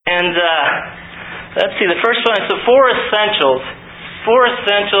And let's see, the first one is the four essentials. Four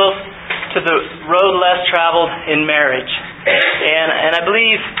essentials to the road less traveled in marriage. And I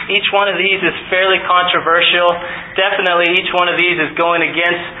believe each one of these is fairly controversial. Definitely each one of these is going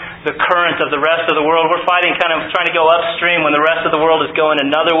against the current of the rest of the world. We're fighting, kind of trying to go upstream when the rest of the world is going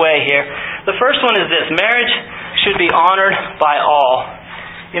another way here. The first one is this: marriage should be honored by all.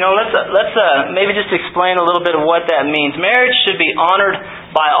 Let's maybe just explain a little bit of what that means. Marriage should be honored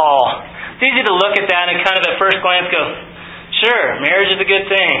by all. It's easy to look at that and kind of at first glance go, sure, marriage is a good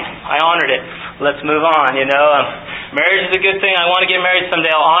thing. I honored it. Let's move on, Marriage is a good thing. I want to get married someday.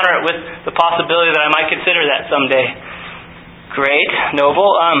 I'll honor it with the possibility that I might consider that someday. Great,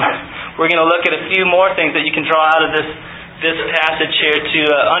 noble. We're going to look at a few more things that you can draw out of this passage here to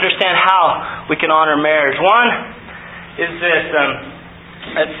understand how we can honor marriage. One is this.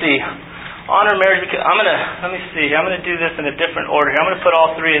 Let's see. Honor marriage. Let me see. I'm going to do this in a different order. I'm going to put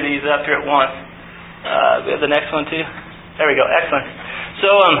all three of these up here at once. We have the next one too. There we go. Excellent. So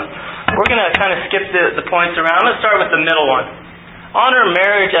we're going to kind of skip the points around. I'm going to start with the middle one. Honor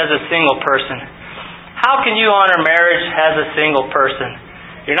marriage as a single person. How can you honor marriage as a single person?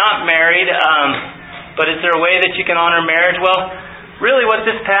 You're not married, but is there a way that you can honor marriage? Well, really what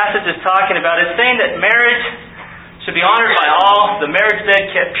this passage is talking about is saying that marriage should be honored by all, the marriage bed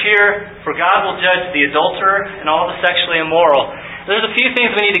kept pure, for God will judge the adulterer and all the sexually immoral. There's a few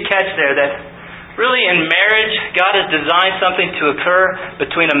things we need to catch there, that really in marriage, God has designed something to occur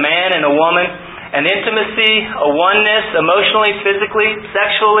between a man and a woman, an intimacy, a oneness, emotionally, physically,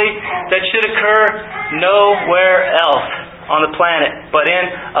 sexually, that should occur nowhere else on the planet but in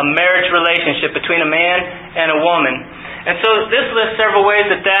a marriage relationship between a man and a woman. And so this lists several ways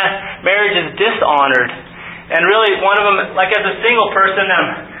that marriage is dishonored. And really one of them, like as a single person,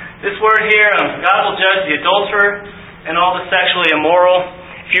 this word here, God will judge the adulterer and all the sexually immoral.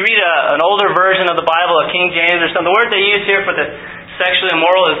 If you read an older version of the Bible, a King James or something, the word they use here for the sexually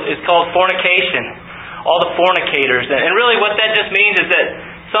immoral is called fornication. All the fornicators. And really what that just means is that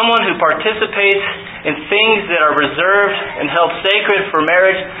someone who participates in things that are reserved and held sacred for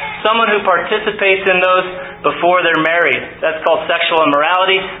marriage, someone who participates in those before they're married. That's called sexual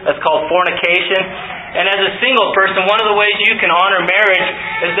immorality. That's called fornication. And as a single person, one of the ways you can honor marriage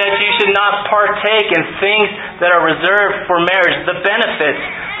is that you should not partake in things that are reserved for marriage. The benefits,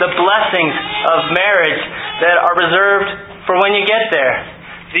 the blessings of marriage that are reserved for when you get there.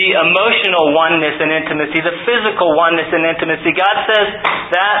 The emotional oneness and intimacy, the physical oneness and intimacy. God says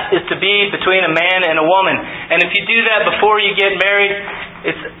that is to be between a man and a woman. And if you do that before you get married,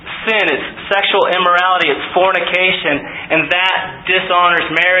 it's sin, it's sexual immorality, it's fornication, and that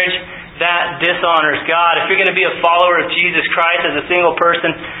dishonors marriage, that dishonors God. If you're going to be a follower of Jesus Christ as a single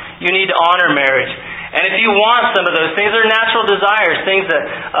person, you need to honor marriage. And if you want some of those things, they're natural desires, things that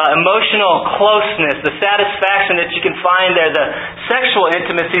emotional closeness, the satisfaction that you can find there, the sexual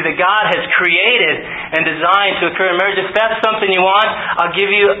intimacy that God has created and designed to occur in marriage. If that's something you want, I'll give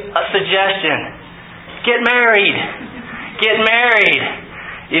you a suggestion. Get married. Get married.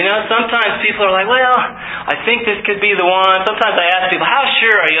 Sometimes people are like, well, I think this could be the one. Sometimes I ask people, how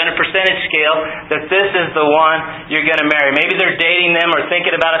sure are you on a percentage scale that this is the one you're going to marry? Maybe they're dating them or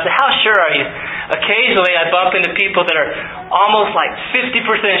thinking about it. I say, how sure are you? Occasionally I bump into people that are almost like 50%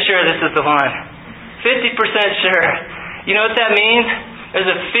 sure this is the one. 50% sure. You know what that means?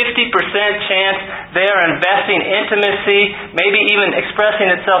 There's a 50% chance they are investing intimacy, maybe even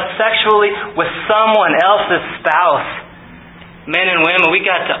expressing itself sexually with someone else's spouse. Men and women, we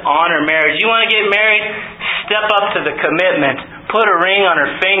got to honor marriage. You want to get married? Step up to the commitment. Put a ring on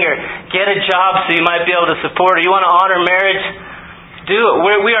her finger. Get a job so you might be able to support her. You want to honor marriage? Do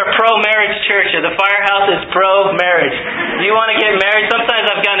it. We are pro-marriage church. The Firehouse is pro-marriage. You want to get married? Sometimes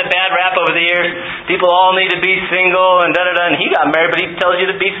I've gotten a bad rap over the years. People all need to be single and da-da-da. And he got married, but he tells you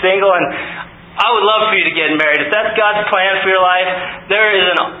to be single. And I would love for you to get married. If that's God's plan for your life,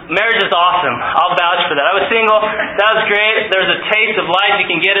 marriage is awesome. I'll vouch for that. I was single. That was great. There's a taste of life you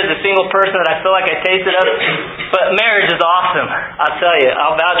can get as a single person that I feel like I tasted of. But marriage is awesome. I'll tell you.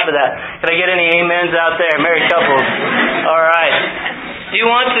 I'll vouch for that. Can I get any amens out there? Married couples. All right. You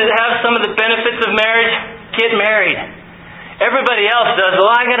want to have some of the benefits of marriage? Get married. Everybody else does.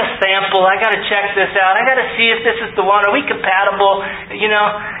 Well, I got to sample. I got to check this out. I got to see if this is the one. Are we compatible? You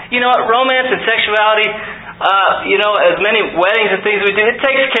know what? Romance and sexuality, as many weddings and things we do, it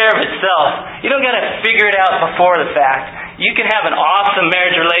takes care of itself. You don't got to figure it out before the fact. You can have an awesome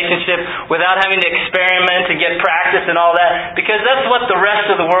marriage relationship without having to experiment and get practice and all that, because that's what the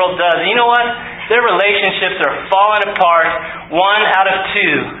rest of the world does. And you know what? Their relationships are falling apart 1 out of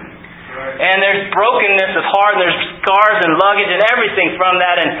 2. And there's brokenness of heart, and there's scars and luggage and everything from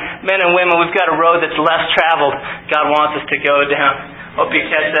that. And men and women, we've got a road that's less traveled God wants us to go down. Hope you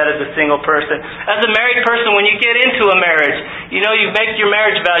catch that as a single person. As a married person, when you get into a marriage, you make your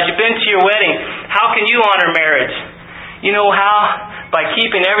marriage vows, you've been to your wedding. How can you honor marriage? You know how? By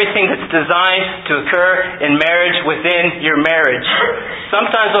keeping everything that's designed to occur in marriage within your marriage.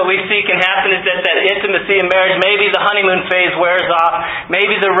 Sometimes what we see can happen is that intimacy in marriage, maybe the honeymoon phase wears off,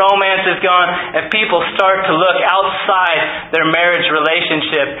 maybe the romance is gone, and people start to look outside their marriage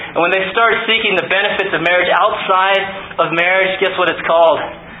relationship. And when they start seeking the benefits of marriage outside of marriage, guess what it's called?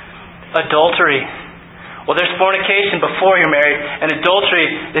 Adultery. Well, there's fornication before you're married, and adultery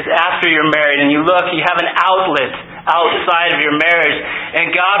is after you're married. And you have an outlet outside of your marriage, and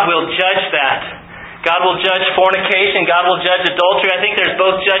God will judge that. God will judge fornication. God will judge adultery. I think there's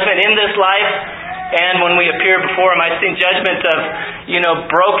both judgment in this life and when we appear before Him. I've seen judgment of,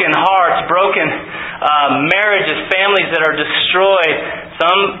 broken hearts, broken marriages, families that are destroyed.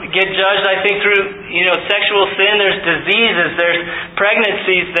 Some get judged, I think, through, sexual sin. There's diseases. There's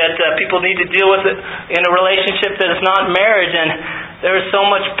pregnancies that people need to deal with in a relationship that is not marriage. And there is so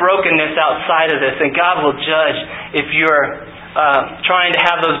much brokenness outside of this. And God will judge if you're trying to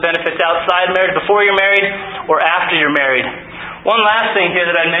have those benefits outside marriage, before you're married, or after you're married. One last thing here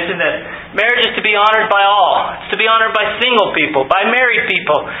that I mentioned, that marriage is to be honored by all. It's to be honored by single people, by married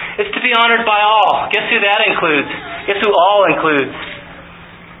people. It's to be honored by all. Guess who that includes? Guess who all includes?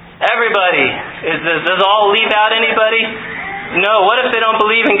 Everybody. Does all leave out anybody? No. What if they don't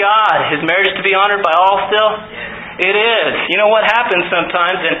believe in God? Is marriage to be honored by all still? It is. You know what happens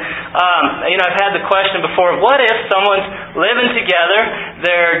sometimes, and I've had the question before, what if someone's living together,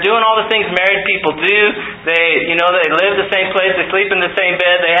 they're doing all the things married people do, they live the same place, they sleep in the same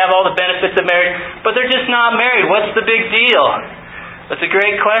bed, they have all the benefits of marriage, but they're just not married. What's the big deal? That's a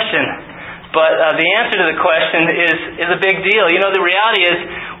great question. But the answer to the question is a big deal. The reality is,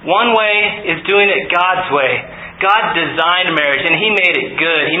 one way is doing it God's way. God designed marriage, and He made it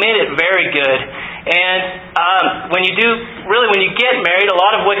good. He made it very good. And when you get married, a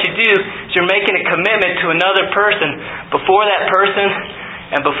lot of what you do is you're making a commitment to another person before that person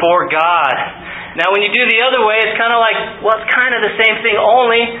and before God. Now, when you do the other way, it's kind of the same thing,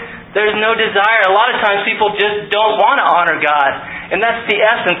 only there's no desire. A lot of times people just don't want to honor God. And that's the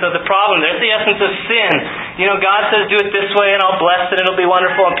essence of the problem. That's the essence of sin. God says, do it this way and I'll bless it and it'll be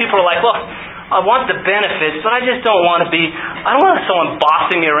wonderful. And people are like, well, I want the benefits, but I just don't want I don't want someone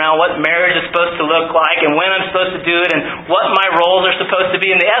bossing me around what marriage is supposed to look like and when I'm supposed to do it and what my roles are supposed to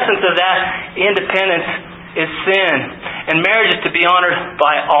be. And the essence of that independence is sin. And marriage is to be honored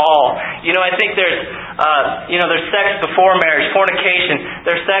by all. I think there's sex before marriage, fornication.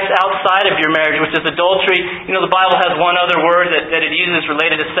 There's sex outside of your marriage, which is adultery. The Bible has one other word that it uses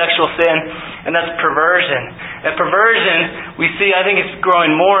related to sexual sin, and that's perversion. And perversion, we see, I think it's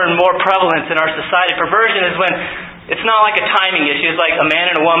growing more and more prevalent in our society. Perversion is when it's not like a timing issue. It's like a man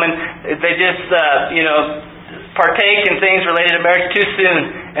and a woman, they just, partake in things related to marriage too soon,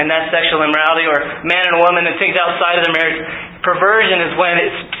 and that's sexual immorality, or man and a woman and things outside of the marriage. Perversion is when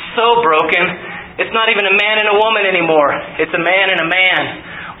it's so broken, it's not even a man and a woman anymore. It's a man and a man,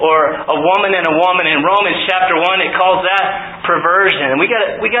 or a woman and a woman. In Romans chapter 1, it calls that perversion. And we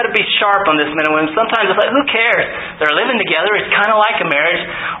got to be sharp on this, men and women. Sometimes it's like, who cares? They're living together. It's kind of like a marriage.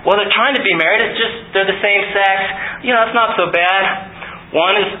 Well, they're trying to be married. It's just they're the same sex. It's not so bad.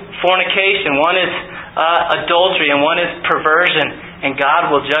 One is fornication. One is adultery, and one is perversion, and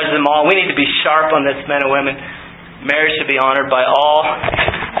God will judge them all. We need to be sharp on this, men and women. Marriage should be honored by all.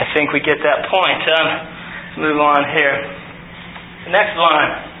 I think we get that point. Let's move on here. The next one.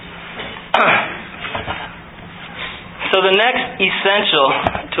 So the next essential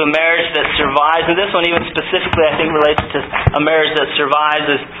to a marriage that survives, and this one even specifically I think relates to a marriage that survives,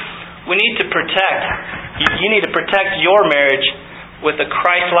 is we need to protect. You need to protect your marriage with a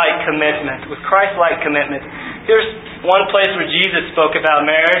Christ-like commitment. With Christ-like commitment. Here's one place where Jesus spoke about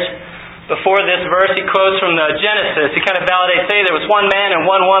marriage. Before this verse, He quotes from the Genesis. He kind of validates, say, there was one man and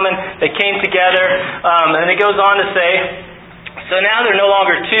one woman. They came together. And He goes on to say, so now they're no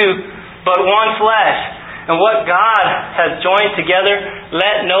longer two, but one flesh. And what God has joined together,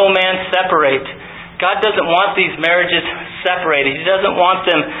 let no man separate. God doesn't want these marriages separated. He doesn't want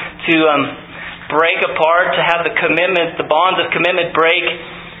them to break apart, to have the commitment, the bonds of commitment break,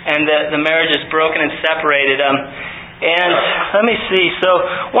 and the marriage is broken and separated. And let me see. So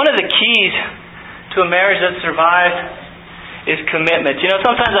one of the keys to a marriage that survives is commitment.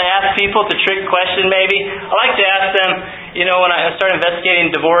 Sometimes I ask people, it's a trick question maybe. I like to ask them, when I start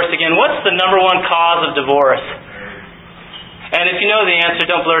investigating divorce again, what's the number one cause of divorce? And if you know the answer,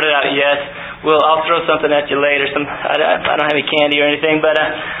 don't blurt it out yes. I'll throw something at you later. I don't have any candy or anything. But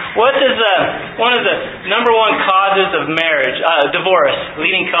what is one of the number one causes of marriage? Divorce,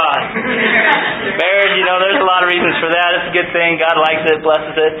 leading cause. Marriage, there's a lot of reasons for that. It's a good thing. God likes it,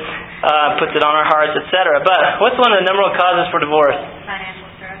 blesses it, puts it on our hearts, etc. But what's one of the number one causes for divorce?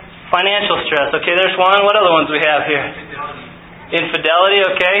 Financial stress. Okay, there's one. What other ones we have here? Infidelity.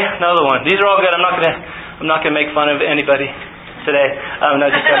 Okay, another one. These are all good. I'm not gonna make fun of anybody today. No,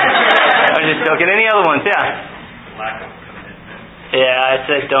 just joking. I'm just joking. Any other ones? Yeah. Lack of commitment. Yeah, I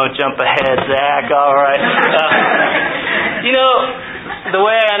said don't jump ahead, Zach. All right. The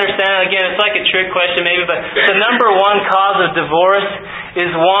way I understand it, again, it's like a trick question maybe, but the number one cause of divorce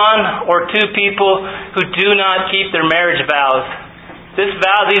is one or two people who do not keep their marriage vows. These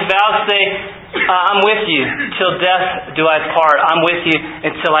vows say, I'm with you till death do I part. I'm with you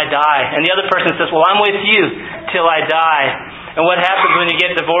until I die. And the other person says, well, I'm with you till I die. And what happens when you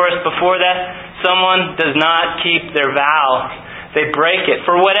get divorced before that? Someone does not keep their vow. They break it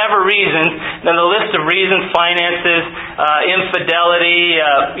for whatever reason. Then the list of reasons, finances, infidelity,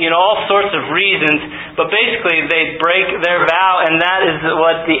 all sorts of reasons. But basically they break their vow, and that is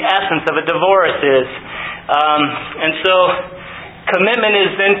what the essence of a divorce is. And so commitment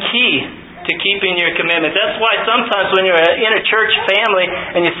is then key to keeping your commitment. That's why sometimes when you're in a church family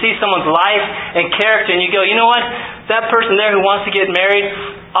and you see someone's life and character and you go, you know what? That person there who wants to get married,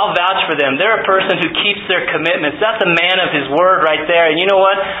 I'll vouch for them. They're a person who keeps their commitments. That's a man of his word right there. And you know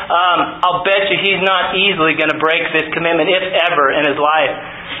what? I'll bet you he's not easily going to break this commitment, if ever, in his life.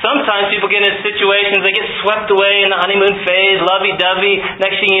 Sometimes people get into situations, they get swept away in the honeymoon phase, lovey-dovey.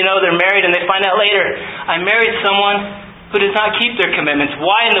 Next thing you know, they're married and they find out later, I married someone who does not keep their commitments.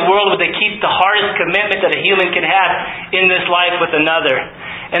 Why in the world would they keep the hardest commitment that a human can have in this life with another?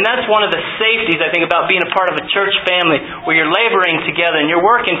 And that's one of the safeties, I think, about being a part of a church family where you're laboring together and you're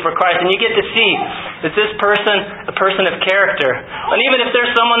working for Christ, and you get to see, is this person a person of character? And even if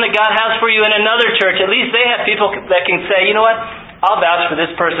there's someone that God has for you in another church, at least they have people that can say, you know what? I'll vouch for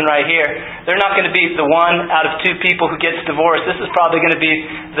this person right here. They're not going to be the one out of two people who gets divorced. This is probably going to be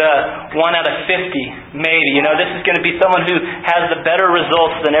the 1 out of 50, maybe. This is going to be someone who has the better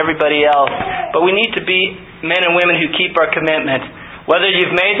results than everybody else. But we need to be men and women who keep our commitment. Whether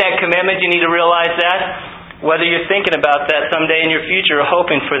you've made that commitment, you need to realize that. Whether you're thinking about that someday in your future or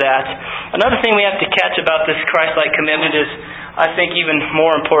hoping for that. Another thing we have to catch about this Christ-like commitment is, I think, even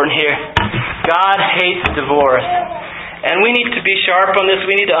more important here. God hates divorce. And we need to be sharp on this.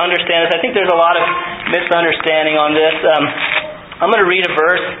 We need to understand this. I think there's a lot of misunderstanding on this. I'm going to read a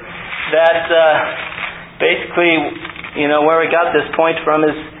verse that basically, where we got this point from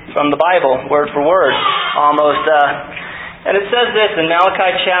is from the Bible, word for word, almost. And it says this in Malachi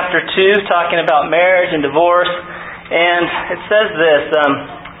chapter 2, talking about marriage and divorce. And it says this.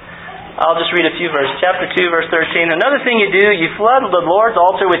 I'll just read a few verses. Chapter 2, verse 13. Another thing you do, you flood the Lord's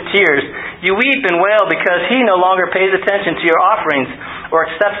altar with tears. You weep and wail because He no longer pays attention to your offerings or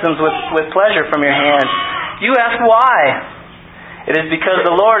accepts them with pleasure from your hand. You ask why? It is because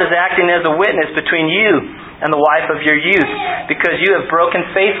the Lord is acting as a witness between you and the wife of your youth, because you have broken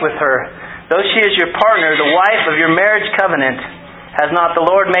faith with her. Though she is your partner, the wife of your marriage covenant, has not the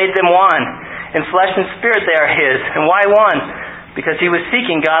Lord made them one? In flesh and spirit they are His. And why one? Because He was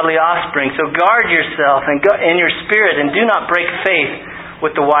seeking godly offspring. So guard yourself in your spirit and do not break faith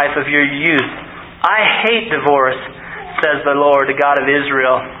with the wife of your youth. I hate divorce, says the Lord, the God of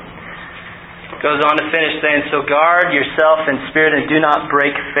Israel. Goes on to finish saying, so guard yourself in spirit and do not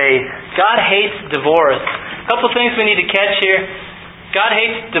break faith. God hates divorce. A couple things we need to catch here. God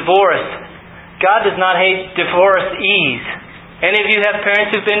hates divorce. God does not hate divorcees. Any of you have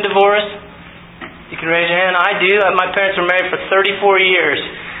parents who've been divorced? You can raise your hand. I do. My parents were married for 34 years.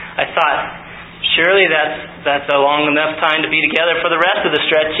 I thought, surely that's a long enough time to be together for the rest of the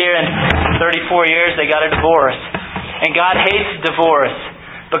stretch here. And 34 years, they got a divorce. And God hates divorce.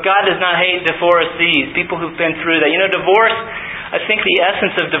 But God does not hate divorcees, people who've been through that. Divorce, I think the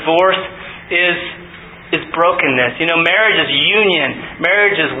essence of divorce is brokenness. Marriage is union.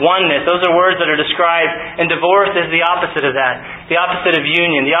 Marriage is oneness. Those are words that are described. And divorce is the opposite of that. The opposite of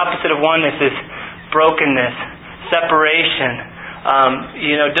union. The opposite of oneness is brokenness, separation,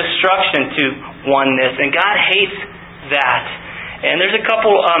 destruction to oneness. And God hates that. And there's a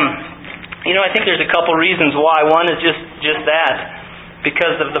couple, I think there's a couple reasons why. One is just that,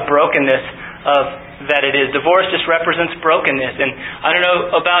 because of the brokenness of that it is. Divorce just represents brokenness. And I don't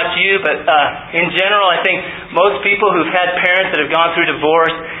know about you, but in general, I think most people who've had parents that have gone through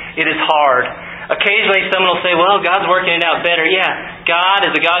divorce, it is hard. Occasionally someone will say, well, God's working it out better. Yeah, God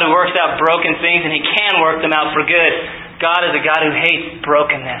is a God who works out broken things, and He can work them out for good. God is a God who hates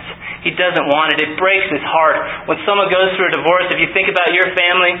brokenness. He doesn't want it. It breaks His heart. When someone goes through a divorce, if you think about your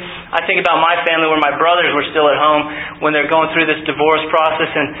family, I think about my family where my brothers were still at home when they're going through this divorce process,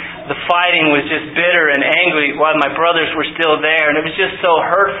 and the fighting was just bitter and angry while my brothers were still there, and it was just so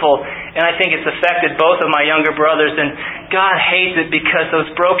hurtful. And I think it's affected both of my younger brothers, and God hates it because those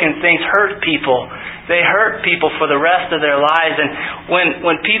broken things hurt people. They hurt people for the rest of their lives, and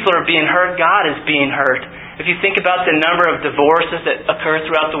when people are being hurt, God is being hurt. If you think about the number of divorces that occur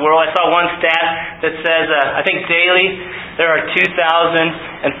throughout the world, I saw one stat that says, I think daily, there are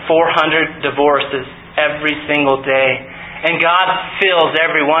 2,400 divorces every single day. And God fills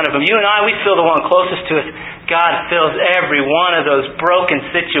every one of them. You and I, we feel the one closest to us. God fills every one of those broken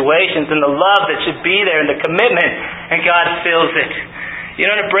situations, and the love that should be there, and the commitment, and God fills it. You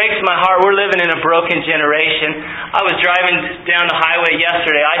know, and it breaks my heart. We're living in a broken generation. I was driving down the highway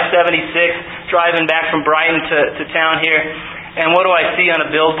yesterday, I-76, driving back from Brighton to town here. And what do I see on a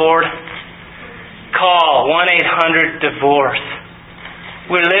billboard? Call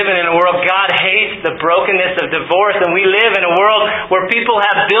 1-800-DIVORCE. We're living in a world, God hates the brokenness of divorce, and we live in a world where people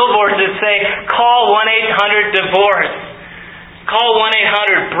have billboards that say, call 1-800-DIVORCE. Call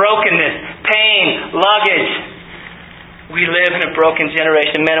 1-800-brokenness, pain, luggage. We live in a broken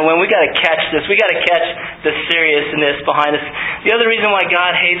generation, men and women. We got to catch this. We got to catch the seriousness behind us. The other reason why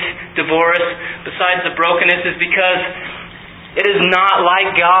God hates divorce, besides the brokenness, is because it is not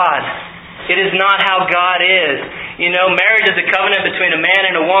like God. It is not how God is. You know, marriage is a covenant between a man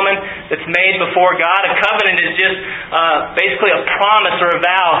and a woman that's made before God. A covenant is just basically a promise or a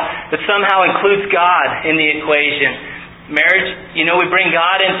vow that somehow includes God in the equation. Marriage, you know, we bring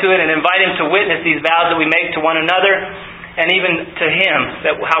God into it and invite Him to witness these vows that we make to one another, and even to Him,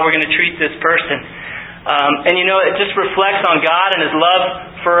 that how we're going to treat this person. And you know, it just reflects on God and His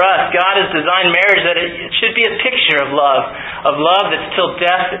love for us. God has designed marriage that it should be a picture of love that's till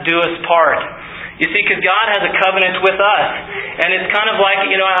death do us part. You see, because God has a covenant with us. And it's kind of like,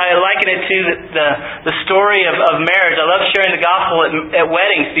 you know, I liken it to the story of marriage. I love sharing the gospel at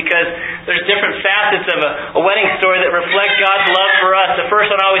weddings because there's different facets of a wedding story that reflect God's love for us. The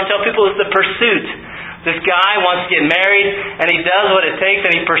first one I always tell people is the pursuit. This guy wants to get married, and he does what it takes, and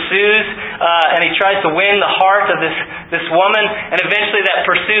he pursues, and he tries to win the heart of this woman, and eventually that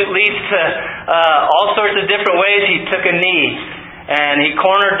pursuit leads to all sorts of different ways. He took a knee, and he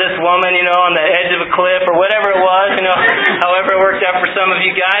cornered this woman, you know, on the edge of a cliff, or whatever it was, you know, however it worked out for some of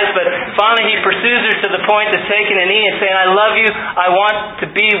you guys, but finally he pursues her to the point of taking a knee and saying, I love you, I want to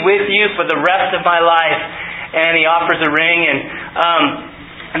be with you for the rest of my life. And he offers a ring,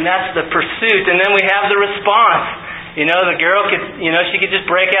 and that's the pursuit. And then we have the response. You know, the girl could, you know, she could just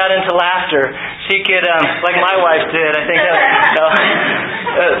break out into laughter. She could, like my wife did, I think.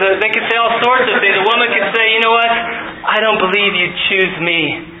 They could say all sorts of things. The woman could say, you know what? I don't believe you'd choose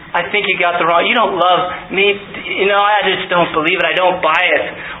me. I think you got the wrong. You don't love me. You know, I just don't believe it. I don't buy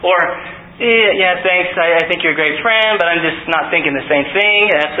it. Or, yeah, thanks. I think you're a great friend, but I'm just not thinking the same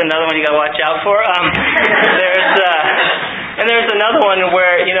thing. That's another one you got to watch out for. There's another one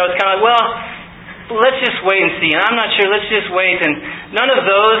where, you know, it's kind of like, well, let's just wait and see. And I'm not sure. Let's just wait. And none of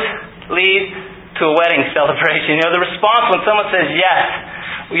those lead to a wedding celebration. You know, the response when someone says yes,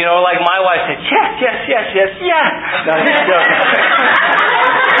 you know, like my wife said, yes. No, just joking.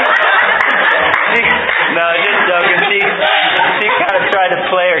 Just joking. She kind of tried to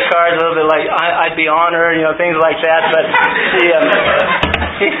play her cards a little bit like I'd be on her, you know, things like that. But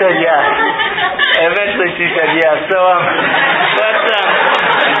she said yes. Eventually she said yes. So,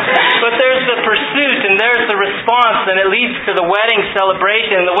 but there's the pursuit and there's the response, and it leads to the wedding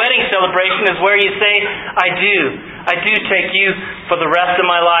celebration. And the wedding celebration is where you say, I do take you for the rest of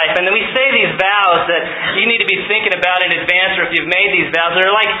my life. And then we say these vows that you need to be thinking about in advance, or if you've made these vows,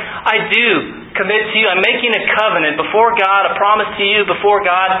 they're like, I do commit to you. I'm making a covenant before God, a promise to you before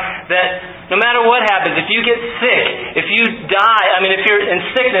God that no matter what happens, if you get sick, if you die, if you're in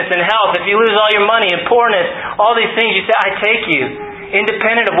sickness and health, if you lose all your money and poorness, all these things, you say, I take you.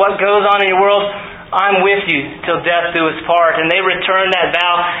 Independent of what goes on in your world, I'm with you till death do us part. And they return that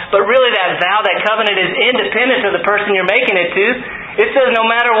vow. But really that vow, that covenant is independent of the person you're making it to. It says no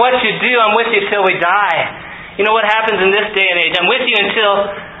matter what you do, I'm with you till we die. You know what happens in this day and age? I'm with you until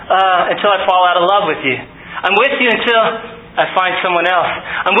I fall out of love with you. I'm with you until I find someone else.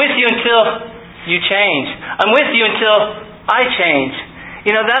 I'm with you until you change. I'm with you until I change.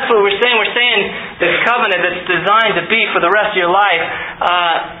 You know, that's what we're saying. We're saying this covenant that's designed to be for the rest of your life,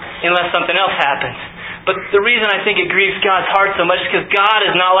 unless something else happens. But the reason I think it grieves God's heart so much is because God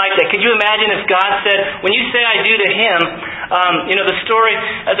is not like that. Could you imagine if God said, when you say I do to Him, The story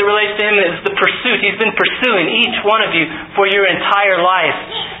as it relates to him is the pursuit. He's been pursuing each one of you for your entire life.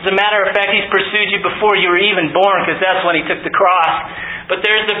 As a matter of fact, He's pursued you before you were even born, because that's when He took the cross. But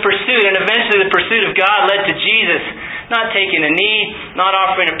there's the pursuit, and eventually the pursuit of God led to Jesus. Not taking a knee, not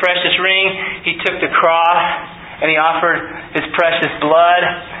offering a precious ring. He took the cross, and He offered His precious blood,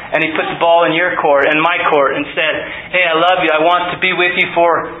 and He put the ball in your court and my court and said, hey, I love you. I want to be with you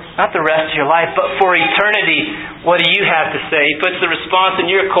for not the rest of your life, but for eternity. What do you have to say? He puts the response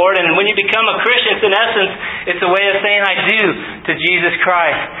in your court, and when you become a Christian, in essence, it's a way of saying I do to Jesus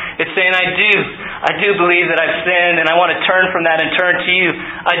Christ. It's saying I do believe that I've sinned, and I want to turn from that and turn to you.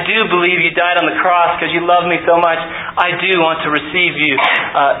 I do believe you died on the cross because you love me so much. I do want to receive you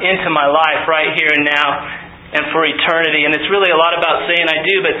into my life right here and now, and for eternity. And it's really a lot about saying I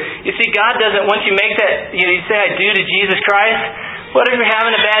do. But you see, God doesn't, once you make that, you say I do to Jesus Christ, what if you're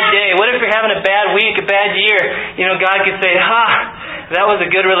having a bad day? What if you're having a bad week, a bad year? God could say, that was a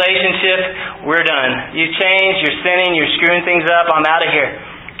good relationship. We're done. You changed, you're sinning, you're screwing things up, I'm out of here.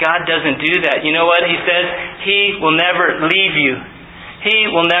 God doesn't do that. You know what He says? He will never leave you.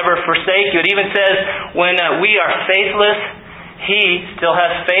 He will never forsake you. It even says when we are faithless, He still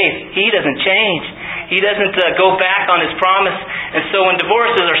has faith. He doesn't change. He doesn't go back on His promise. And so when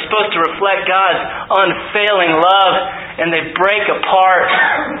divorces are supposed to reflect God's unfailing love, and they break apart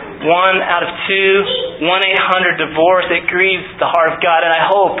 1 out of 2, 1-800 divorce, it grieves the heart of God. And I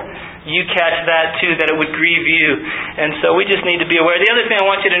hope you catch that too, that it would grieve you. And so we just need to be aware. The other thing I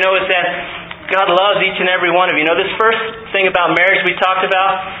want you to know is that God loves each and every one of you. This first thing about marriage we talked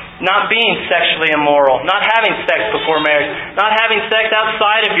about, not being sexually immoral, not having sex before marriage, not having sex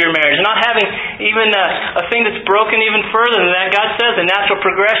outside of your marriage, not having even a thing that's broken even further than that. God says the natural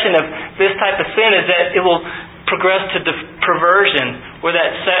progression of this type of sin is that it will progress to perversion, where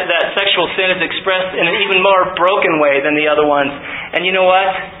that sexual sin is expressed in an even more broken way than the other ones. And you know what?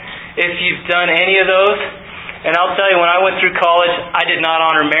 If you've done any of those, and I'll tell you, when I went through college, I did not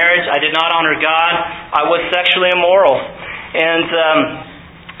honor marriage. I did not honor God. I was sexually immoral.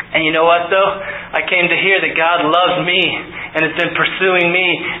 And you know what, though? I came to hear that God loves me and has been pursuing me.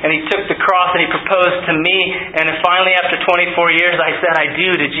 And He took the cross and He proposed to me. And finally, after 24 years, I said I do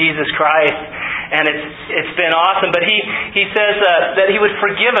to Jesus Christ. And it's been awesome. But He says that He would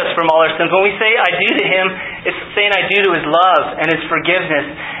forgive us from all our sins. When we say I do to Him, it's saying I do to His love and His forgiveness.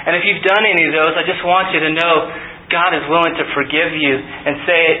 And if you've done any of those, I just want you to know God is willing to forgive you and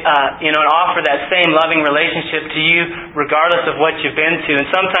say, and offer that same loving relationship to you regardless of what you've been to. And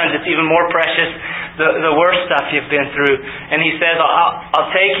sometimes it's even more precious, the worst stuff you've been through. And He says,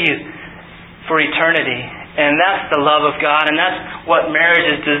 I'll take you for eternity. And that's the love of God, and that's what marriage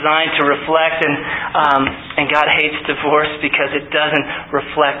is designed to reflect. And God hates divorce because it doesn't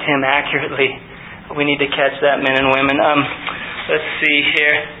reflect Him accurately. We need to catch that, men and women. Let's see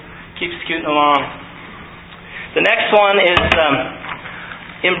here. Keep scooting along. The next one is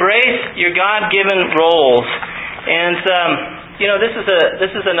embrace your God-given roles. And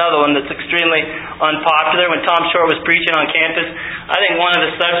this is another one that's extremely unpopular. When Tom Short was preaching on campus, I think one of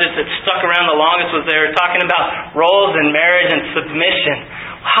the subjects that stuck around the longest was they were talking about roles in marriage and submission.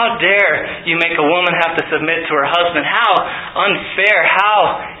 How dare you make a woman have to submit to her husband? How unfair?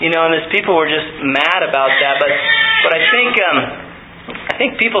 How, and these people were just mad about that. But I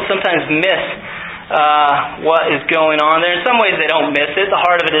think people sometimes miss what is going on there. In some ways they don't miss it. The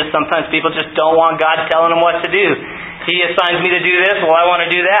heart of it is sometimes people just don't want God telling them what to do. He assigns me to do this, well, I want to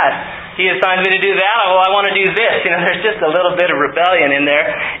do that. He assigns me to do that, well, I want to do this. There's just a little bit of rebellion in there,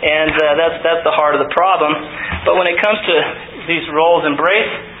 and that's the heart of the problem. But when it comes to these roles, embrace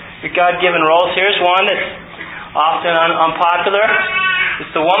your God-given roles. Here's one that's often unpopular.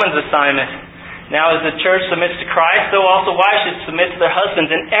 It's the woman's assignment. Now, as the church submits to Christ, so also wives should submit to their husbands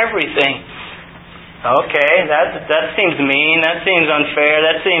in everything. Okay, that seems mean. That seems unfair.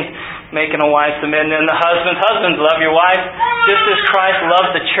 That seems making a wife submit. And then the husbands love your wife just as Christ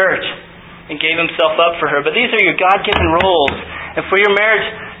loved the church and gave Himself up for her. But these are your God-given roles. And for your marriage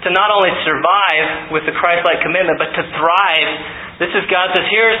to not only survive with the Christ-like commitment, but to thrive, this is God says,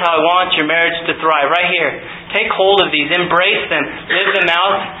 here's how I want your marriage to thrive. Right here. Take hold of these. Embrace them. Live them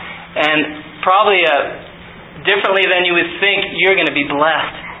out. And probably differently than you would think, you're going to be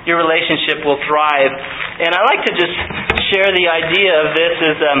blessed. Your relationship will thrive. And I like to just share the idea of this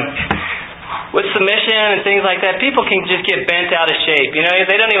is with submission and things like that, people can just get bent out of shape.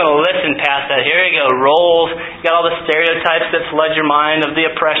 They don't even listen past that. Here you go, roles. You got all the stereotypes that flood your mind of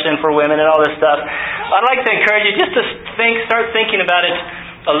the oppression for women and all this stuff. I'd like to encourage you just to start thinking about it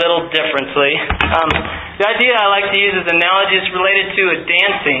a little differently. The idea I like to use as an analogy is related to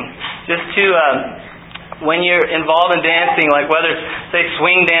dancing. Just to when you're involved in dancing, like whether it's, say,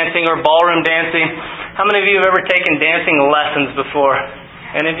 swing dancing or ballroom dancing, how many of you have ever taken dancing lessons before?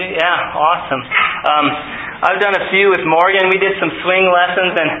 Any of you? Yeah, awesome. I've done a few with Morgan. We did some swing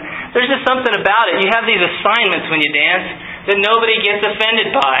lessons, and there's just something about it. You have these assignments when you dance that nobody gets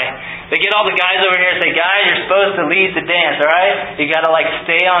offended by. They get all the guys over here and say, guys, you're supposed to lead the dance, all right? You got to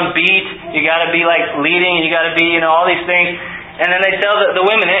stay on beat. You got to be leading. You got to be, all these things. And then they tell the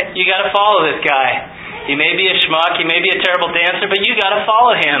women, hey, you got to follow this guy. He may be a schmuck, he may be a terrible dancer, but you got to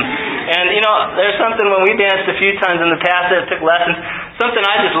follow him. And there's something when we danced a few times in the past that took lessons. Something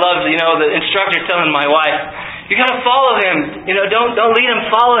I just loved. The instructor telling my wife, you got to follow him. Don't lead him,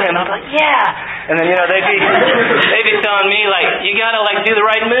 follow him. I was like, yeah. And then they'd be telling me you got to do the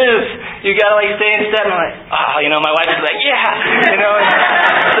right moves. You got to stay in step. And I'm like, my wife is like, yeah.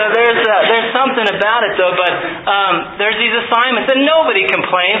 So there's something about it though. But there's these assignments, and nobody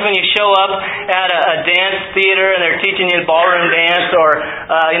complains when you show up at a dance theater and they're teaching you ballroom dance or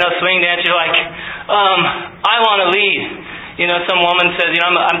swing dance. You're like, I want to lead. Some woman says,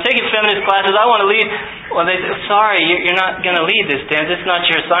 I'm taking feminist classes, I want to lead. Well, they say, sorry, you're not going to lead this dance. It's not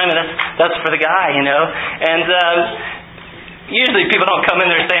your assignment. That's for the guy, And usually people don't come in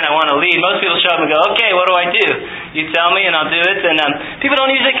there saying, I want to lead. Most people show up and go, okay, what do I do? You tell me and I'll do it. And people don't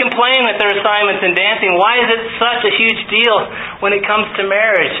usually complain with their assignments in dancing. Why is it such a huge deal when it comes to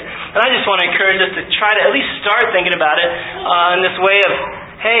marriage? And I just want to encourage us to try to at least start thinking about it in this way of,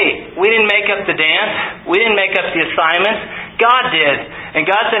 hey, we didn't make up the dance. We didn't make up the assignments. God did. And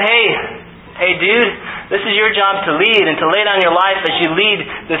God said, hey dude, this is your job to lead and to lay down your life as you lead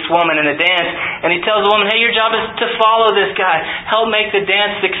this woman in the dance. And He tells the woman, hey, your job is to follow this guy. Help make the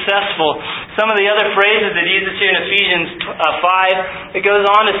dance successful. Some of the other phrases that He uses here in Ephesians 5, it goes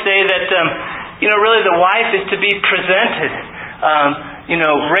on to say that, really the wife is to be presented,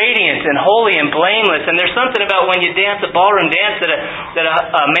 radiant and holy and blameless. And there's something about when you dance a ballroom dance that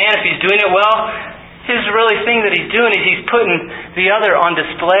a man, if he's doing it well, his really thing that he's doing is he's putting the other on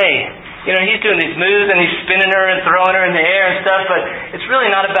display. He's doing these moves and he's spinning her and throwing her in the air and stuff, but it's really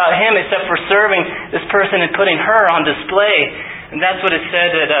not about him except for serving this person and putting her on display. And that's what it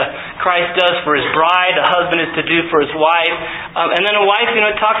said that Christ does for His bride, a husband is to do for his wife. And then a wife, it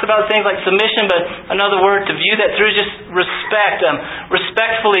talks about things like submission, but another word to view that through is just respect,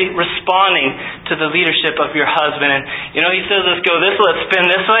 respectfully responding to the leadership of your husband. And, He says, let's go this way, let's spin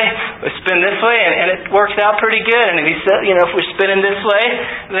this way, let's spin this way, and it works out pretty good. And if He says, if we're spinning this way,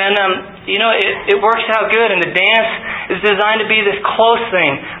 then, it works out good. And the dance is designed to be this close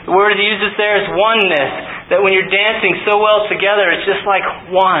thing. The word He uses there is oneness. That when you're dancing so well together, it's just like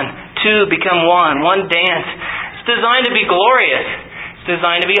one, two become one dance. It's designed to be glorious. It's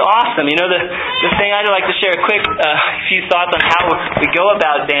designed to be awesome. The thing I'd like to share a quick few thoughts on how we go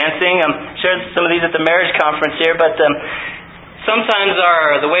about dancing. Shared some of these at the marriage conference here, but sometimes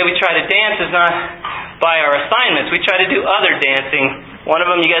the way we try to dance is not by our assignments. We try to do other dancing. One of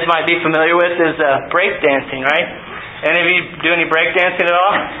them you guys might be familiar with is break dancing, right? Any of you do any break dancing at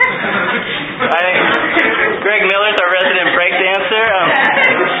all? I think Greg Miller's our resident break dancer.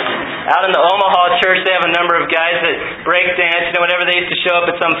 Out in the Omaha church, they have a number of guys that break dance. Whenever they used to show up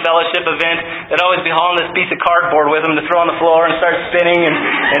at some fellowship event, they'd always be hauling this piece of cardboard with them to throw on the floor and start spinning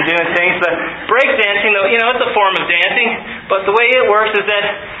and doing things. But break dancing, though, it's a form of dancing. But the way it works is that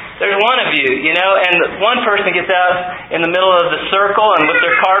there's one of you, and one person gets out in the middle of the circle and with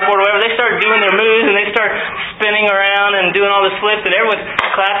their cardboard or whatever, they start doing their moves and they start spinning around and doing all the flips and everyone's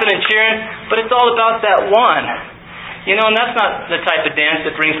clapping and cheering, but it's all about that one. And that's not the type of dance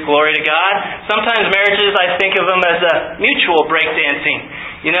that brings glory to God. Sometimes marriages, I think of them as a mutual break dancing.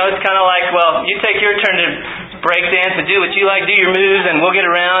 It's kind of like, well, you take your turn to break dance and do what you like, do your moves, and we'll get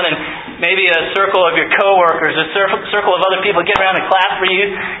around, and maybe a circle of your coworkers, a circle of other people get around and clap for you,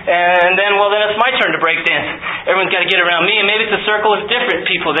 and then it's my turn to break dance. Everyone's got to get around me, and maybe it's a circle of different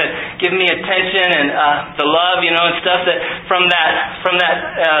people that give me attention and the love, and stuff that from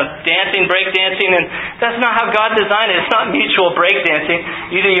that dancing, break dancing, and that's not how God designed it. It's not mutual break dancing.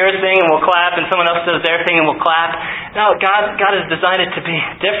 You do your thing and we'll clap, and someone else does their thing and we'll clap. No, God has designed it to be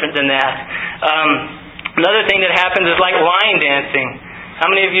different than that. Another thing that happens is like line dancing. How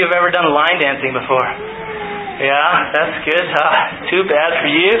many of you have ever done line dancing before? Yeah, that's good. Too bad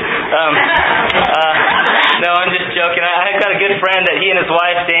for you. No, I'm just joking. I've got a good friend that he and his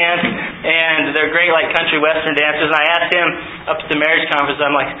wife dance, and they're great country western dancers. And I asked him up at the marriage conference,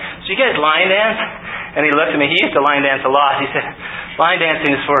 I'm like, so you guys line dance? And he looked at me. He used to line dance a lot. He said, line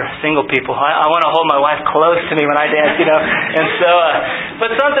dancing is for single people. I want to hold my wife close to me when I dance, And so,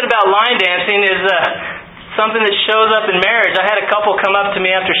 but something about line dancing is something that shows up in marriage. I had a couple come up to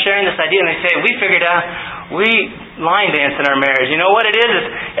me after sharing this idea, and they say, we figured out we line dance in our marriage. You know what it is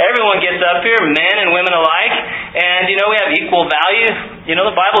everyone gets up here, men and women alike, and we have equal value.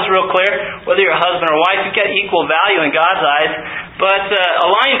 The Bible's real clear. Whether you're a husband or wife, you've got equal value in God's eyes. But a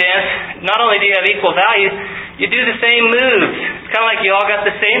line dance, not only do you have equal value, you do the same moves. It's kind of like you all got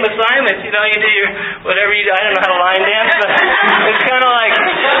the same assignments. You do your whatever you do. I don't know how to line dance, but it's kind of like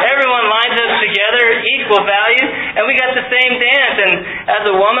everyone lines up together, equal value, and we got the same dance. And as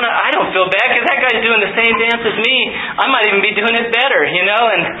a woman, I don't feel bad because that guy's doing the same dance as me. I might even be doing it better,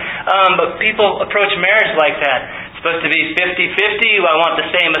 And but people approach marriage like that. It's supposed to be 50-50. I want the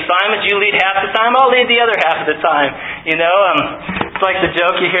same assignments. You lead half the time, I'll lead the other half of the time. It's like the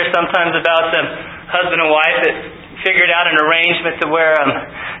joke you hear sometimes about husband and wife that figured out an arrangement to where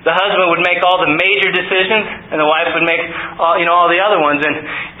the husband would make all the major decisions and the wife would make all the other ones. And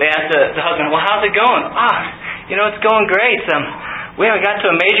they asked the husband, "Well, how's it going?" It's going great. We haven't got to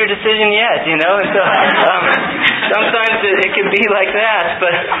a major decision yet, And so sometimes it can be like that.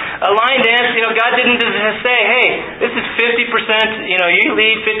 But a line dance, God didn't just say, "Hey, this is 50%, you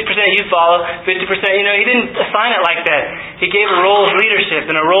lead, 50% you follow, 50%, He didn't assign it like that. He gave a role of leadership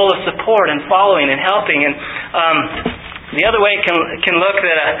and a role of support and following and helping. And the other way it can look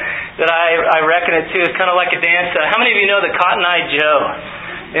that I reckon it too is kind of like a dance. How many of you know the Cotton Eye Joe?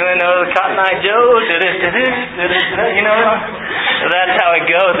 Anyone know the Cotton Eye Joe? That's how it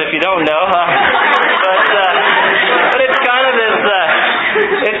goes if you don't know. But it's kind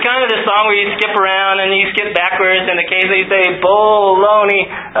of this song where you skip around and you skip backwards and occasionally you say bologna.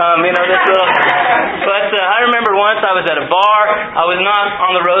 This little. But I remember once I was at a bar. I was not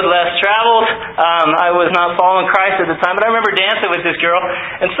on the road less traveled. I was not following Christ at the time. But I remember dancing with this girl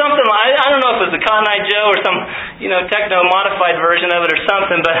and something. I don't know if it was the Cotton Eye Joe or some techno modified version of it or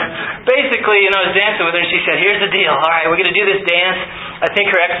something. But basically, I was dancing with her and she said, "Here's the deal. All right, we're going to do this dance." I think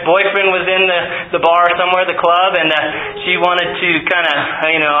her ex-boyfriend was in the bar somewhere, the club, and she wanted to kind of,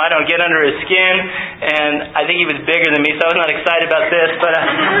 get under his skin. And I think he was bigger than me, so I was not excited about this.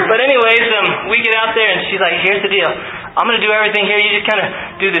 But anyways, we get out there and she's like, "Here's the deal. I'm going to do everything here. You just kind of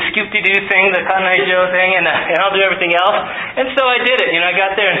do the scoop-de-doo thing, the Cotton Eye Joe thing, and I'll do everything else." And so I did it. I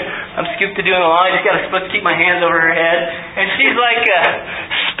got there and I'm scoop-de-dooing along. I just got supposed to keep my hands over her head. And she's like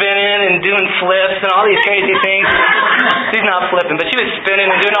spinning and doing flips and all these crazy things. She's not flipping, but she was spinning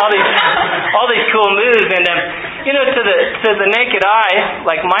and doing all these cool moves. And to the naked eye,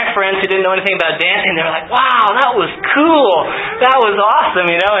 like my friends who didn't know anything about dancing, they were like, "Wow, that was cool. That was awesome,"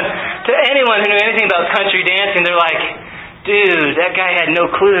 And to anyone who knew anything about country dancing, they're like, "Dude, that guy had no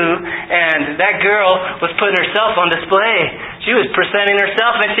clue, and that girl was putting herself on display. She was presenting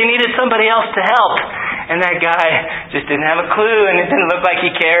herself, and she needed somebody else to help. And that guy just didn't have a clue, and it didn't look like he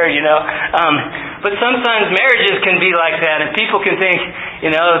cared, But sometimes marriages can be like that, and people can think,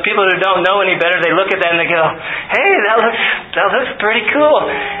 people who don't know any better, they look at that and they go, "Hey, that looks pretty cool."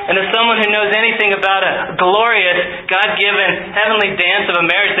 And if someone who knows anything about a glorious, God-given, heavenly dance of a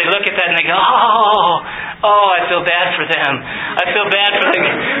marriage, they look at that and they go, Oh, I feel bad for them. I feel bad for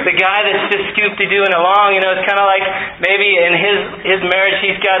the guy that's just scoop-de-dooing along. It's kind of like maybe in his marriage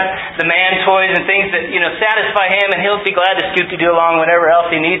he's got the man toys and things that, satisfy him, and he'll be glad to scoop-de-doo along whenever else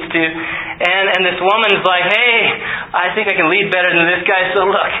he needs to. And this woman's like, "Hey, I think I can lead better than this guy, so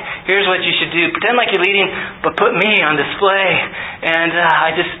look, here's what you should do. Pretend like you're leading, but put me on display." And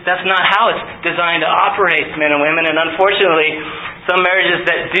that's not how it's designed to operate, men and women. And unfortunately, some marriages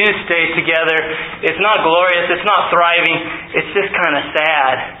that do stay together, it's not glorious, it's not thriving, it's just kind of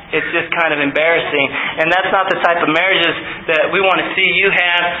sad. It's just kind of embarrassing. And that's not the type of marriages that we want to see you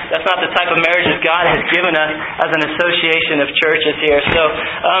have. That's not the type of marriages God has given us as an association of churches here. So,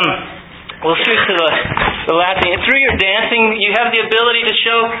 we'll shoot to the last thing. Through your dancing, you have the ability to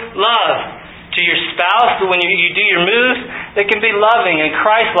show love to your spouse. When you do your moves, they can be loving and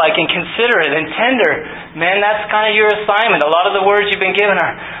Christ-like and considerate and tender. Man, that's kind of your assignment. A lot of the words you've been given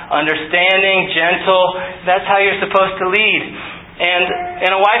are understanding, gentle. That's how you're supposed to lead.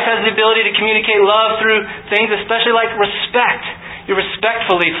 And a wife has the ability to communicate love through things, especially like respect. You're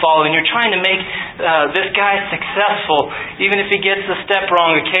respectfully following. You're trying to make this guy successful, even if he gets a step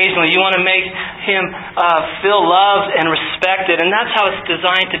wrong occasionally. You want to make him feel loved and respected, and that's how it's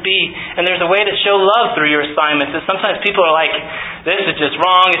designed to be. And there's a way to show love through your assignments. And sometimes people are like, "This is just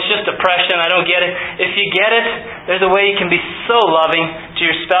wrong. It's just oppression. I don't get it." If you get it, there's a way you can be so loving to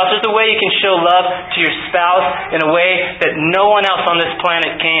your spouse. There's a way you can show love to your spouse in a way that no one else on this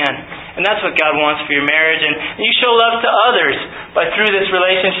planet can. And that's what God wants for your marriage. And you show love to others. By through this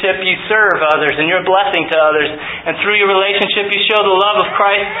relationship, you serve others and you're a blessing to others. And through your relationship, you show the love of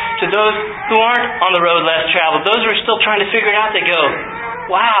Christ to those who aren't on the road less traveled. Those who are still trying to figure it out, they go,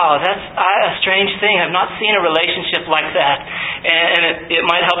 wow, that's a strange thing. I've not seen a relationship like that. And it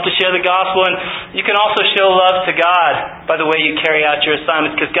might help to share the gospel. And you can also show love to God by the way you carry out your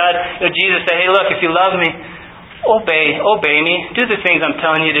assignments. Because God, Jesus said, hey, look, if you love me, obey me. Do the things I'm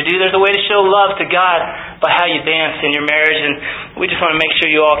telling you to do. There's a way to show love to God by how you dance in your marriage. And we just want to make sure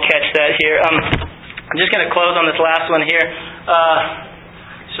you all catch that here. I'm just going to close on this last one here.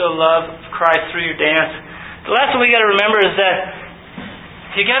 Show love of Christ through your dance. The last one we got to remember is that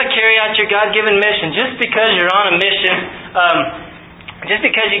you got to carry out your God-given mission. Just because you're on a mission, just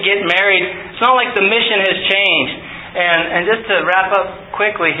because you get married, it's not like the mission has changed. And just to wrap up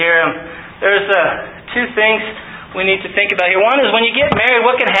quickly here, there's two things we need to think about here. One is when you get married,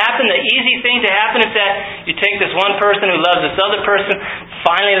 what can happen? The easy thing to happen is that you take this one person who loves this other person,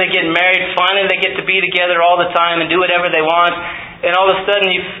 finally they get married, finally they get to be together all the time and do whatever they want, and all of a sudden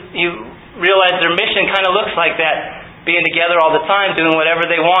you realize their mission kind of looks like that. Being together all the time, doing whatever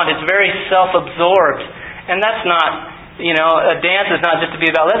they want. It's very self-absorbed. And that's not, a dance is not just to be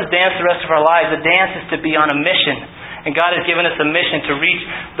about, let's dance the rest of our lives. A dance is to be on a mission. And God has given us a mission to reach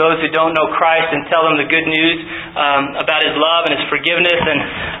those who don't know Christ and tell them the good news about His love and His forgiveness and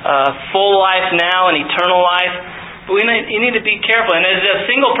full life now and eternal life. But you need to be careful. And as a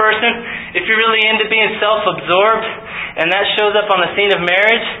single person, if you're really into being self-absorbed and that shows up on the scene of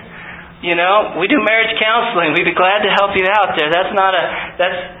marriage, we do marriage counseling. We'd be glad to help you out there. That's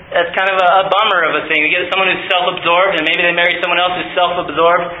kind of a bummer of a thing. You get someone who's self-absorbed, and maybe they marry someone else who's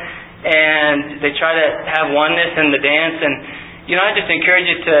self-absorbed, and they try to have oneness in the dance. And I just encourage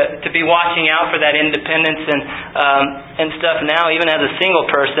you to be watching out for that independence and stuff now, even as a single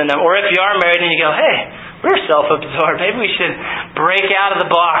person. Or if you are married and you go, hey, we're self-absorbed. Maybe we should break out of the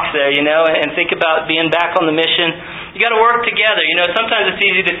box there, and think about being back on the mission. You got to work together. Sometimes it's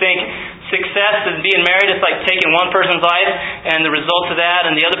easy to think success is being married. It's like taking one person's life and the results of that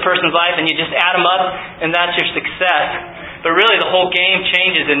and the other person's life, and you just add them up, and that's your success. But really, the whole game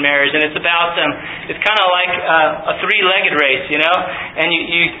changes in marriage, and it's about it's kind of like a three-legged race, and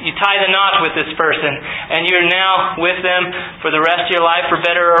you tie the knot with this person, and you're now with them for the rest of your life, for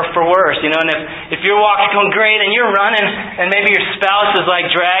better or for worse, and if your walk's going great and you're running, and maybe your spouse is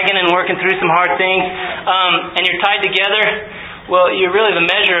like dragging and working through some hard things, and you're tied together, well, the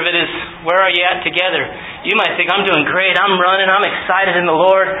measure of it is, where are you at together? You might think, I'm doing great, I'm running, I'm excited in the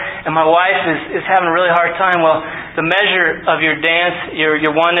Lord, and my wife is having a really hard time. Well, the measure of your dance,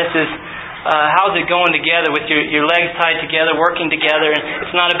 your oneness is, how's it going together with your legs tied together, working together. And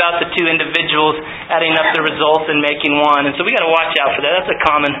it's not about the two individuals adding up the results and making one. And so we got to watch out for that. That's a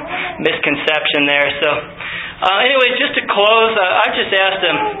common misconception there. So anyway, just to close, I just asked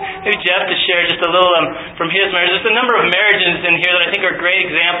maybe Jeff to share just a little from his marriage. There's a number of marriages in here that I think are great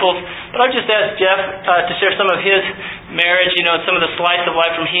examples. But I'll just ask Jeff to share some of his marriage, some of the slice of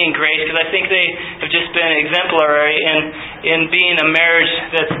life from he and Grace, because I think they have just been exemplary in being a marriage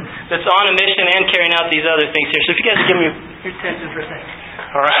that's on a mission and carrying out these other things here. So if you guys give me your attention for a second.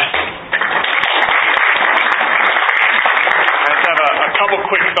 All right. I just have a couple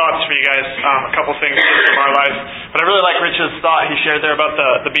quick thoughts for you guys, a couple things from our lives. But I really like Rich's thought he shared there about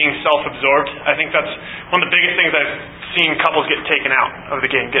the being self-absorbed. I think that's one of the biggest things I've seen couples get taken out of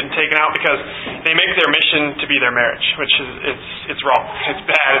the game, getting taken out because they make their mission to be their marriage, which is it's wrong. It's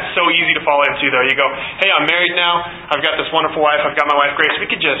bad. It's so easy to fall into, though. You go, hey, I'm married now. I've got this wonderful wife. I've got my wife, Grace. We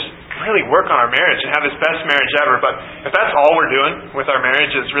could just really work on our marriage and have this best marriage ever. But if that's all we're doing with our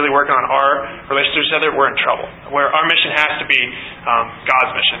marriage is really working on our relationship with each other, we're in trouble. Where our mission has to be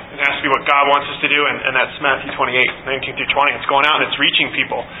God's mission. It has to be what God wants us to do, and that's Matthew 28:19 through 20. It's going out and it's reaching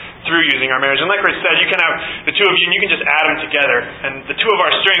people through using our marriage. And like Rich said, you can have the two of you and you can just add them together. And the two of our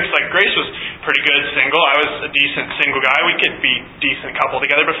strengths, like Grace was pretty good single. I was a decent single guy. We could be decent couple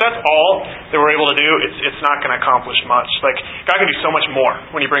together. But if that's all that we're able to do, it's not going to accomplish much. Like, God can do so much more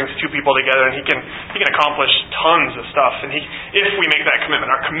when He brings two people together, and He can accomplish tons of stuff. And if we make that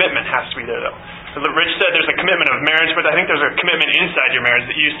commitment, our commitment has to be there, though. So Rich said there's a commitment of marriage, but I think there's a commitment inside your marriage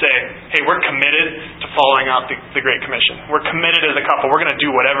that you say, hey, we're committed to following out the Great Commission. We're committed as a couple. We're going to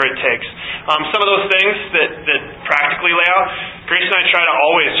do whatever it takes. Some of those things that practically lay out, Grace and I try to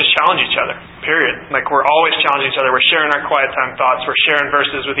always just challenge each other, period. Like, we're always challenging each other. We're sharing our quiet time thoughts. We're sharing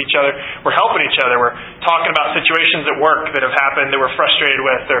verses with each other. We're helping each other. We're talking about situations at work that have happened that we're frustrated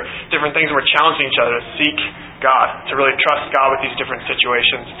with, or different things. We're challenging each other to seek God, to really trust God with these different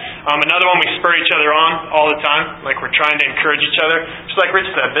situations. Another one, we spur each other on all the time, like we're trying to encourage each other. Just like Rich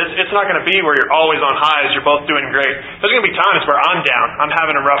said, it's not going to be where you're always on highs, you're both doing great. There's going to be times where I'm down, I'm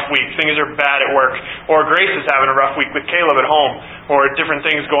having a rough week, things are bad at work, or Grace is having a rough week with Caleb at home, or different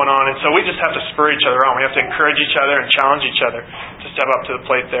things going on, and so we just have to spur each other on. We have to encourage each other and challenge each other to step up to the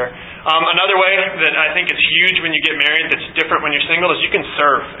plate there. Another way that I think is huge when you get married that's different when you're single is you can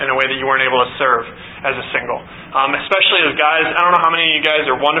serve in a way that you weren't able to serve as a single. Especially as guys, I don't know how many of you guys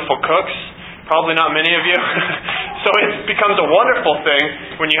are wonderful cooks. Probably not many of you. So it becomes a wonderful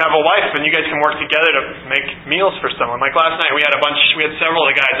thing when you have a wife and you guys can work together to make meals for someone. Like last night we had several of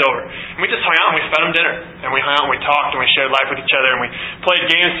the guys over. And we just hung out and we fed them dinner. And we hung out and we talked and we shared life with each other and we played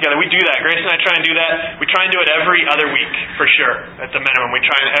games together. We do that. Grace and I try and do that. We try and do it every other week for sure, at the minimum. We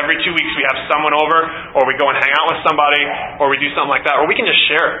try and every 2 weeks we have someone over, or we go and hang out with somebody, or we do something like that. Or we can just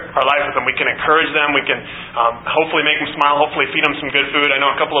share our life with them. We can encourage them. We can hopefully make them smile, hopefully feed them some good food. I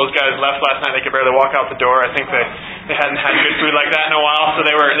know a couple of those guys left last night. They could barely walk out the door. I think they hadn't had good food like that in a while, so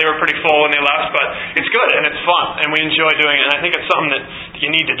they were pretty full when they left. But it's good and it's fun, and we enjoy doing it. And I think it's something that you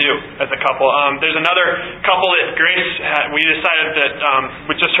need to do as a couple. There's another couple that Grace had. We decided that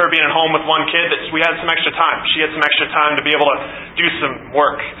with just her being at home with one kid, that we had some extra time. She had some extra time to be able to do some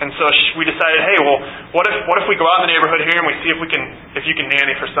work, and so we decided, hey, well, what if we go out in the neighborhood here and we see if you can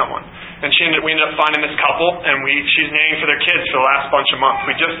nanny for someone. And we ended up finding this couple, and she's nannying for their kids for the last bunch of months.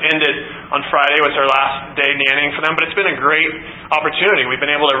 We just ended on Friday was our last day nannying for them, but it's been a great opportunity. We've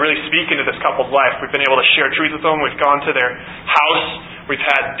been able to really speak into this couple's life. We've been able to share truth with them. We've gone to their house. We've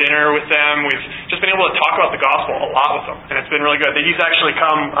had dinner with them. We've just been able to talk about the gospel a lot with them, and it's been really good. He's actually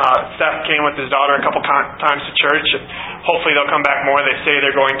come, Seth came with his daughter a couple times to church, and hopefully they'll come back more. They say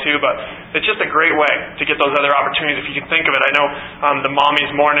they're going to, but it's just a great way to get those other opportunities if you can think of it. I know the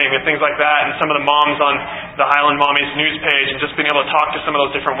Mommy's Morning and things like that, and some of the moms on the Highland Mommy's news page, and just being able to talk to some of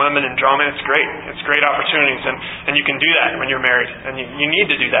those different women and drama, it's great. It's great opportunities, and you can do that when you're married, and you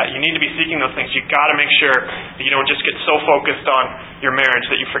need to do that. You need to be seeking those things. You've got to make sure that you don't just get so focused on your marriage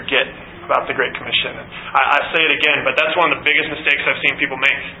that you forget about the Great Commission. And I say it again, but that's one of the biggest mistakes I've seen people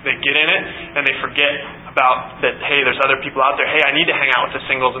make. They get in it and they forget about that, hey, there's other people out there. Hey, I need to hang out with the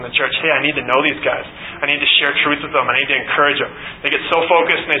singles in the church. Hey, I need to know these guys. I need to share truth with them. I need to encourage them. They get so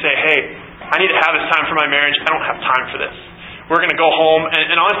focused and they say, hey, I need to have this time for my marriage. I don't have time for this. We're going to go home.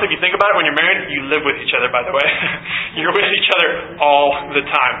 And honestly, if you think about it, when you're married, you live with each other, by the way. You're with each other all the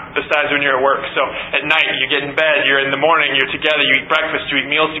time, besides when you're at work. So at night, you get in bed, you're in the morning, you're together, you eat breakfast, you eat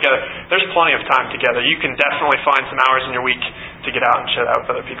meals together. There's plenty of time together. You can definitely find some hours in your week to get out and share that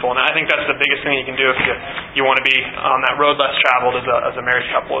with other people. And I think that's the biggest thing you can do if you want to be on that road less traveled as a married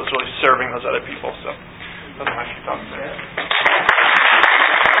couple, is really serving those other people. So those are my few thoughts there.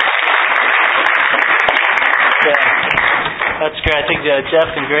 That's great. I think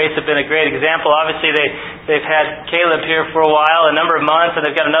Jeff and Grace have been a great example. Obviously, they've had Caleb here for a while, a number of months, and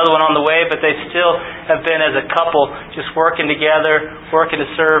they've got another one on the way, but they still have been, as a couple, just working together, working to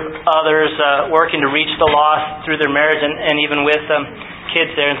serve others, working to reach the lost through their marriage and even with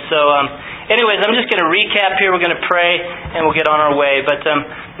kids there. And so, anyways, I'm just going to recap here. We're going to pray, and we'll get on our way. But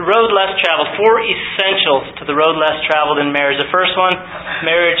the road less traveled, 4 essentials to the road less traveled in marriage. The first one,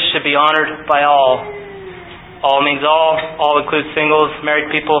 marriage should be honored by all. All means all. All includes singles,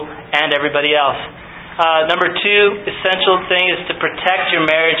 married people, and everybody else. Number 2, essential thing is to protect your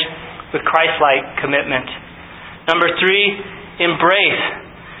marriage with Christ-like commitment. Number 3, embrace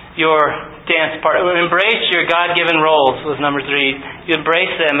your dance partner. Embrace your God-given roles was number 3. You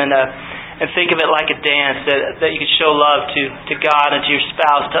embrace them and think of it like a dance that you can show love to God and to your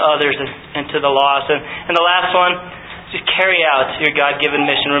spouse, to others, and to the lost. And the last one, just carry out your God-given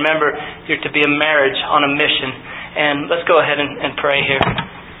mission. Remember, you're to be a marriage on a mission. And let's go ahead and pray here.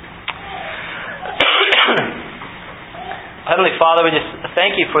 Heavenly Father, we just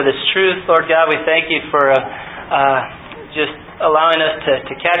thank you for this truth. Lord God, we thank you for just allowing us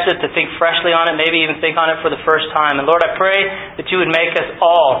to catch it, to think freshly on it, maybe even think on it for the first time. And Lord, I pray that you would make us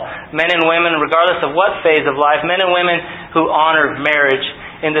all, men and women, regardless of what phase of life, men and women who honor marriage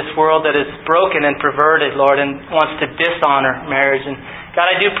in this world that is broken and perverted, Lord, and wants to dishonor marriage. And God,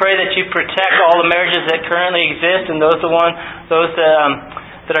 I do pray that you protect all the marriages that currently exist and those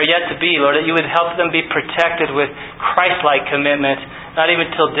that are yet to be, Lord, that you would help them be protected with Christ-like commitment, not even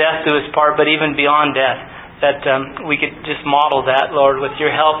till death do us part, but even beyond death, that we could just model that, Lord, with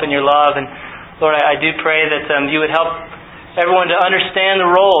your help and your love. And Lord, I do pray that you would help everyone to understand the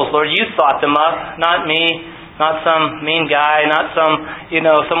roles. Lord, you thought them up, not me, not some mean guy, not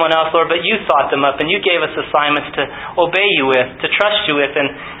someone else, Lord, but you thought them up and you gave us assignments to obey you with, to trust you with, and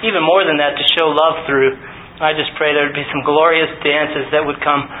even more than that, to show love through. I just pray there would be some glorious dances that would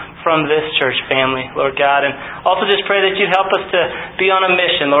come from this church family, Lord God. And also just pray that you'd help us to be on a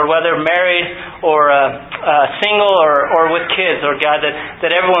mission, Lord, whether married or single or with kids, Lord God,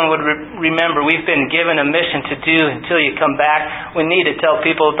 that everyone would remember we've been given a mission to do until you come back. We need to tell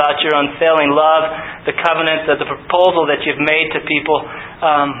people about your unfailing love, the covenant, the proposal that you've made to people,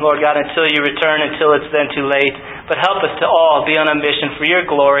 Lord God, until you return, until it's then too late. But help us to all be on a mission for your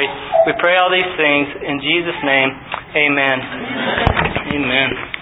glory. We pray all these things in Jesus' name. Amen. Amen.